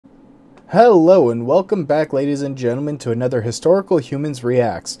Hello and welcome back, ladies and gentlemen, to another Historical Humans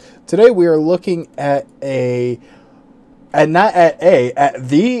Reacts. Today we are looking at at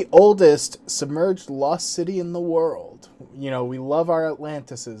the oldest submerged lost city in the world. You know, we love our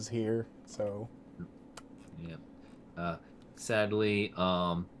Atlantises here, so. Yeah. Uh, Sadly,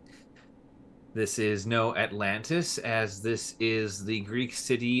 this is no Atlantis, as this is the Greek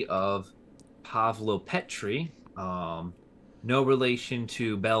city of Pavlopetri. No relation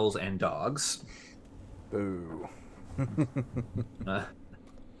to bells and dogs. Boo. Uh,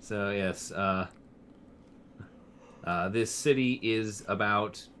 so yes, this city is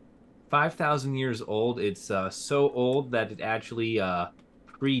about 5,000 years old. It's so old that it actually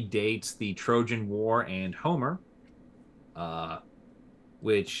predates the Trojan War and Homer. Uh,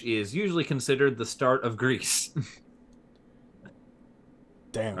 which is usually considered the start of Greece, or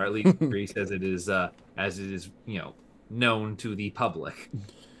Damn. at least Greece as it is, known to the public.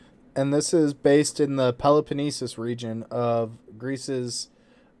 And this is based in the Peloponnesus region of Greece's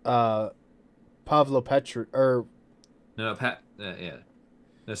uh, Pavlopetri, or No, no, yeah.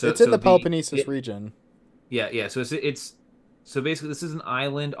 No, so it's in so the the Peloponnesus region. yeah, yeah. So it's so basically this is an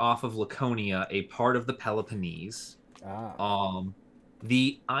island off of Laconia, a part of the Peloponnese. Ah. Um,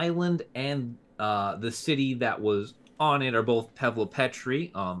 the island and the city that was on it are both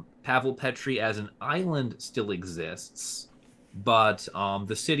Pavlopetri. Pavlopetri as an island still exists, but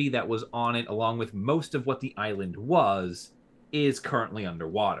the city that was on it, along with most of what the island was, is currently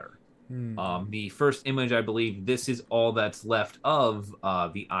underwater. Hmm. The first image, I believe, this is all that's left of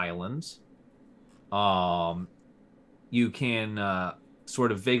the island. Um, you can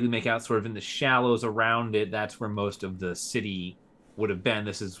sort of vaguely make out, sort of in the shallows around it. That's where most of the city would have been.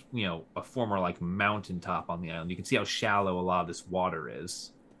 This is, a former like mountaintop on the island. You can see how shallow a lot of this water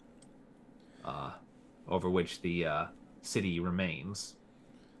is, uh, over which the city remains.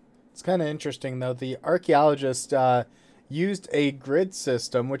 It's kind of interesting, though. The archaeologists used a grid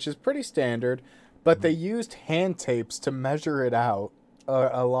system, which is pretty standard, but they Mhm. used hand tapes to measure it out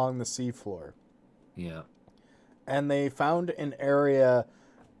along the seafloor. Yeah, And they found an area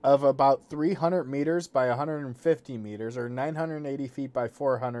of about 300 meters by 150 meters, or 980 feet by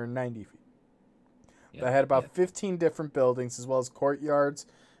 490 feet. yeah, That had yeah, about 15 different buildings, as well as courtyards,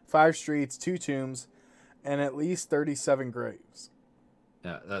 5 streets, 2 tombs, and at least 37 graves.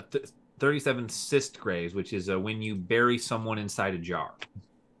 yeah. 37 cyst graves, which is when you bury someone inside a jar.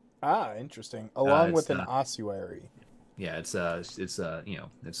 Ah, interesting. Along It's with an ossuary. Yeah, it's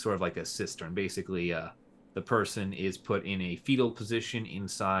sort of like a cistern. Basically, the person is put in a fetal position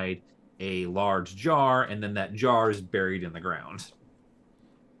inside a large jar, and then that jar is buried in the ground.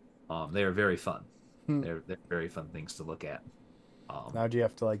 They are very fun. Hmm. They're very fun things to look at. Um, Now do you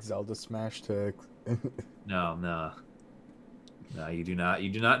have to like Zelda Smash to no, no, no, you do not. You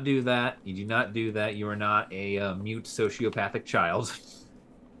do not do that. You do not do that. You are not a mute sociopathic child.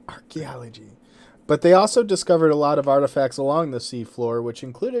 archaeology? But they also discovered a lot of artifacts along the seafloor, which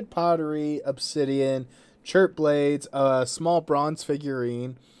included pottery, obsidian, chert blades, a small bronze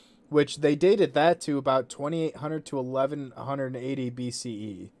figurine, which they dated that to about 2800 to 1180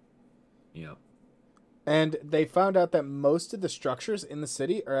 BCE. Yeah, And they found out that most of the structures in the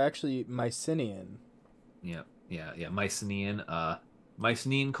city are actually Mycenaean. yeah, yeah, yeah. Mycenaean.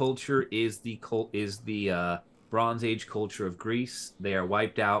 Mycenaean culture is the Bronze Age culture of Greece. They are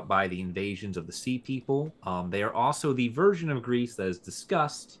wiped out by the invasions of the Sea People. They are also the version of Greece that is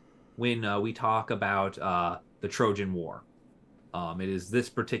discussed when we talk about the Trojan War. It is this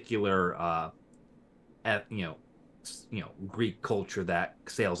particular, at, Greek culture that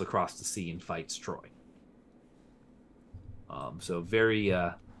sails across the sea and fights Troy. So very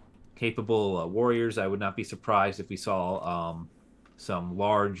capable warriors. I would not be surprised if we saw some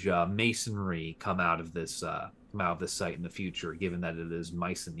large masonry come out of this site in the future, given that it is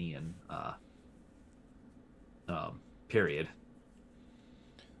Mycenaean period.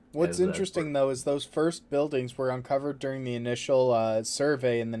 What's As interesting, though, is those first buildings were uncovered during the initial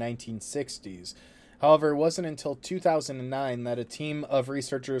survey in the 1960s. However, it wasn't until 2009 that a team of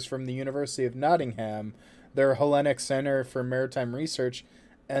researchers from the University of Nottingham, their Hellenic Center for Maritime Research,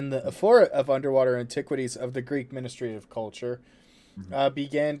 and the Fora of Underwater Antiquities of the Greek Ministry of Culture Mhm.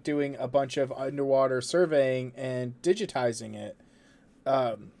 began doing a bunch of underwater surveying and digitizing it,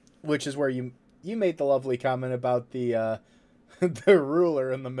 which is where you made the lovely comment about the the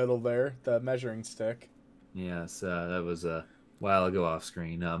ruler in the middle there, the measuring stick. Yes, that was a while ago off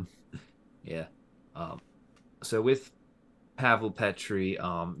screen. Yeah. Um, so with Pavel Petri,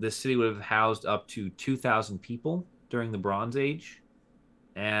 this city would have housed up to 2,000 people during the Bronze Age.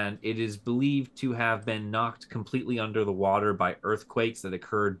 and it is believed to have been knocked completely under the water by earthquakes that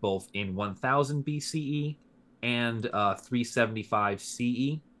occurred both in 1000 BCE and 375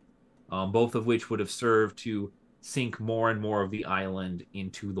 CE, both of which would have served to sink more and more of the island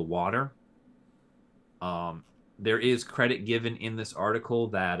into the water. There is credit given in this article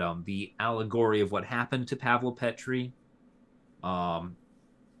that the allegory of what happened to Pavlopetri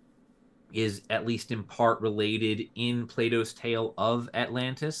is at least in part related in Plato's tale of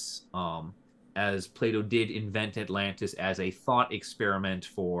Atlantis, as Plato did invent Atlantis as a thought experiment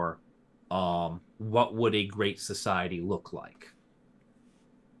for what would a great society look like.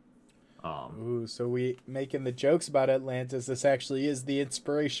 Ooh, so we making the jokes about Atlantis. This actually is the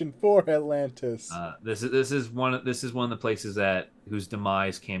inspiration for Atlantis. This is one of the places that whose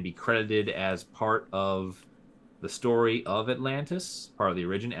demise can be credited as part of the story of Atlantis, part of the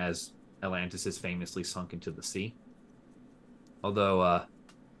origin, as Atlantis is famously sunk into the sea. Although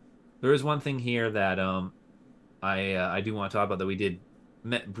there is one thing here that I do want to talk about that we did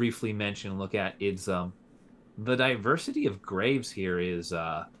briefly mention and look at. It's the diversity of graves here is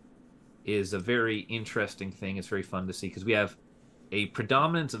a very interesting thing. It's very fun to see because we have a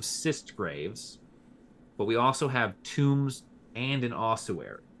predominance of cyst graves, but we also have tombs and an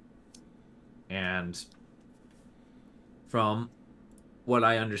ossuary. And from what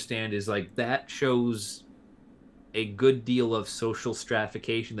I understand is like that shows a good deal of social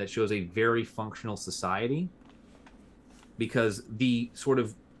stratification, that shows a very functional society, because the sort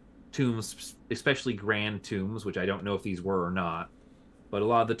of tombs, especially grand tombs, which I don't know if these were or not, but a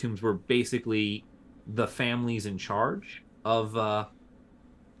lot of the tombs were basically the families in charge of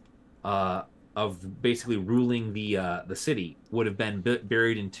basically ruling the city would have been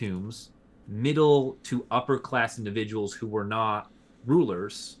buried in tombs. Middle to upper class individuals who were not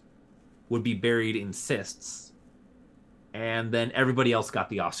rulers would be buried in cysts, and then everybody else got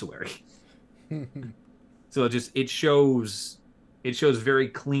the ossuary. So it shows very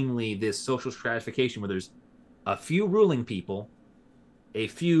cleanly this social stratification where there's a few ruling people, a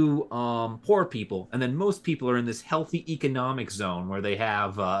few poor people, and then most people are in this healthy economic zone where they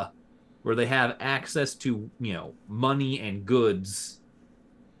have access to, you know, money and goods,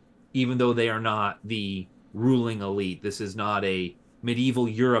 even though they are not the ruling elite. This is not a medieval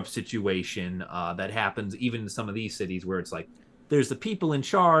Europe situation that happens even in some of these cities where it's like there's the people in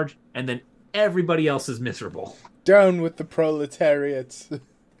charge and then everybody else is miserable. Down with the proletariat.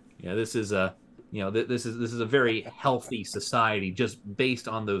 Yeah, this is a this is a very healthy society just based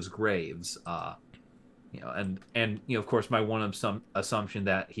on those graves. And of course my one assumption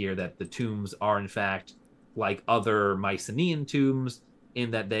that the tombs are in fact like other Mycenaean tombs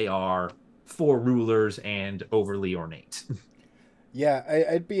in that they are for rulers and overly ornate. Yeah,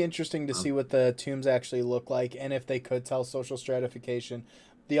 it'd be interesting to see what the tombs actually look like and if they could tell social stratification.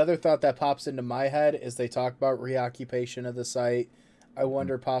 The other thought that pops into my head is they talk about reoccupation of the site. I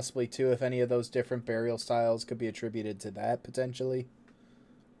wonder possibly, too, if any of those different burial styles could be attributed to that, potentially.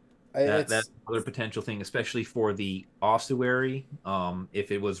 That's another potential thing, especially for the ossuary.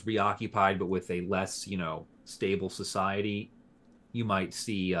 If it was reoccupied but with a less, stable society, you might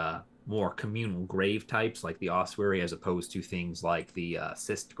see more communal grave types like the ossuary, as opposed to things like the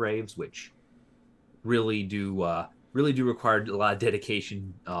cyst graves, which really do require a lot of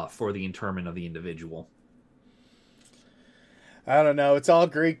dedication for the interment of the individual. I don't know. It's all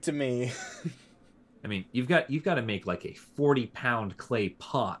Greek to me. I mean, you've got to make like a 40-pound clay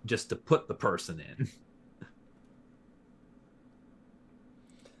pot just to put the person in.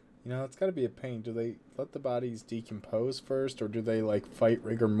 It's got to be a pain. Do they let the bodies decompose first, or do they like fight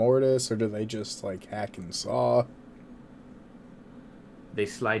rigor mortis, or do they just like hack and saw? They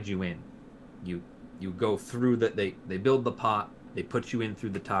slide you in. You go through that. They build the pot. They put you in through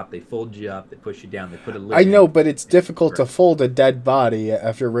the top. They fold you up. They push you down. They put a lid. I know, but it's difficult to fold a dead body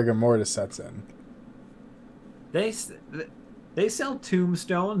after rigor mortis sets in. They sell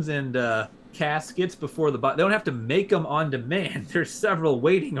tombstones and caskets before the body. They don't have to make them on demand. There's several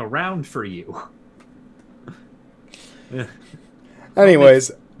waiting around for you.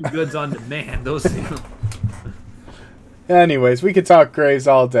 Anyways, goods on demand. Those. Anyways, we could talk graves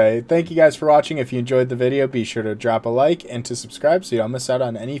all day. Thank you guys for watching. If you enjoyed the video, be sure to drop a like and to subscribe so you don't miss out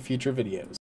on any future videos.